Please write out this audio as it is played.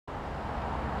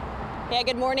Yeah,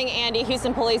 good morning, Andy.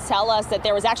 Houston police tell us that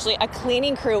there was actually a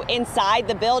cleaning crew inside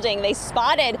the building. They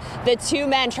spotted the two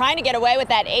men trying to get away with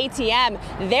that ATM.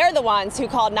 They're the ones who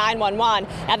called 911.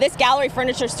 Now, this gallery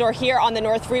furniture store here on the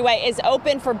North Freeway is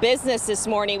open for business this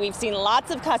morning. We've seen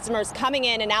lots of customers coming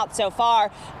in and out so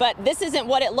far, but this isn't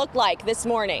what it looked like this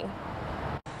morning.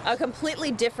 A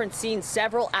completely different scene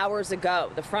several hours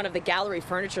ago. The front of the gallery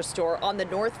furniture store on the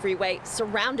North Freeway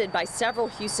surrounded by several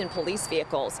Houston police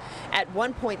vehicles. At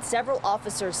one point, several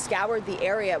officers scoured the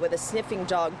area with a sniffing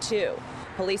dog too.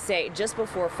 Police say just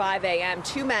before 5 a.m.,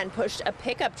 two men pushed a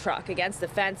pickup truck against the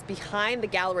fence behind the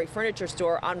gallery furniture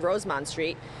store on Rosemont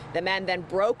Street. The men then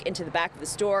broke into the back of the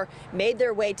store, made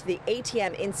their way to the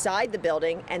ATM inside the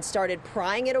building, and started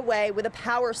prying it away with a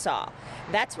power saw.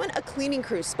 That's when a cleaning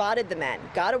crew spotted the men,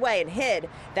 got away and hid,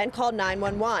 then called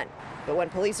 911. But when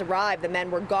police arrived, the men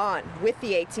were gone with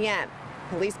the ATM.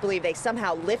 Police believe they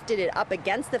somehow lifted it up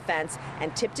against the fence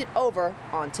and tipped it over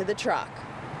onto the truck.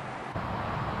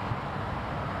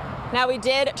 Now, we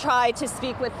did try to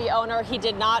speak with the owner. He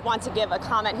did not want to give a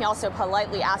comment. He also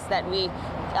politely asked that we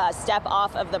step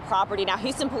off of the property. Now,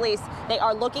 Houston police, they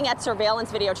are looking at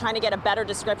surveillance video, trying to get a better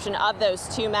description of those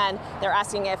two men. They're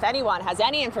asking if anyone has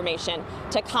any information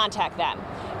to contact them.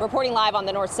 Reporting live on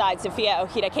the north side, Sophia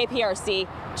Ojeda, KPRC,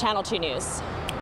 Channel 2 News.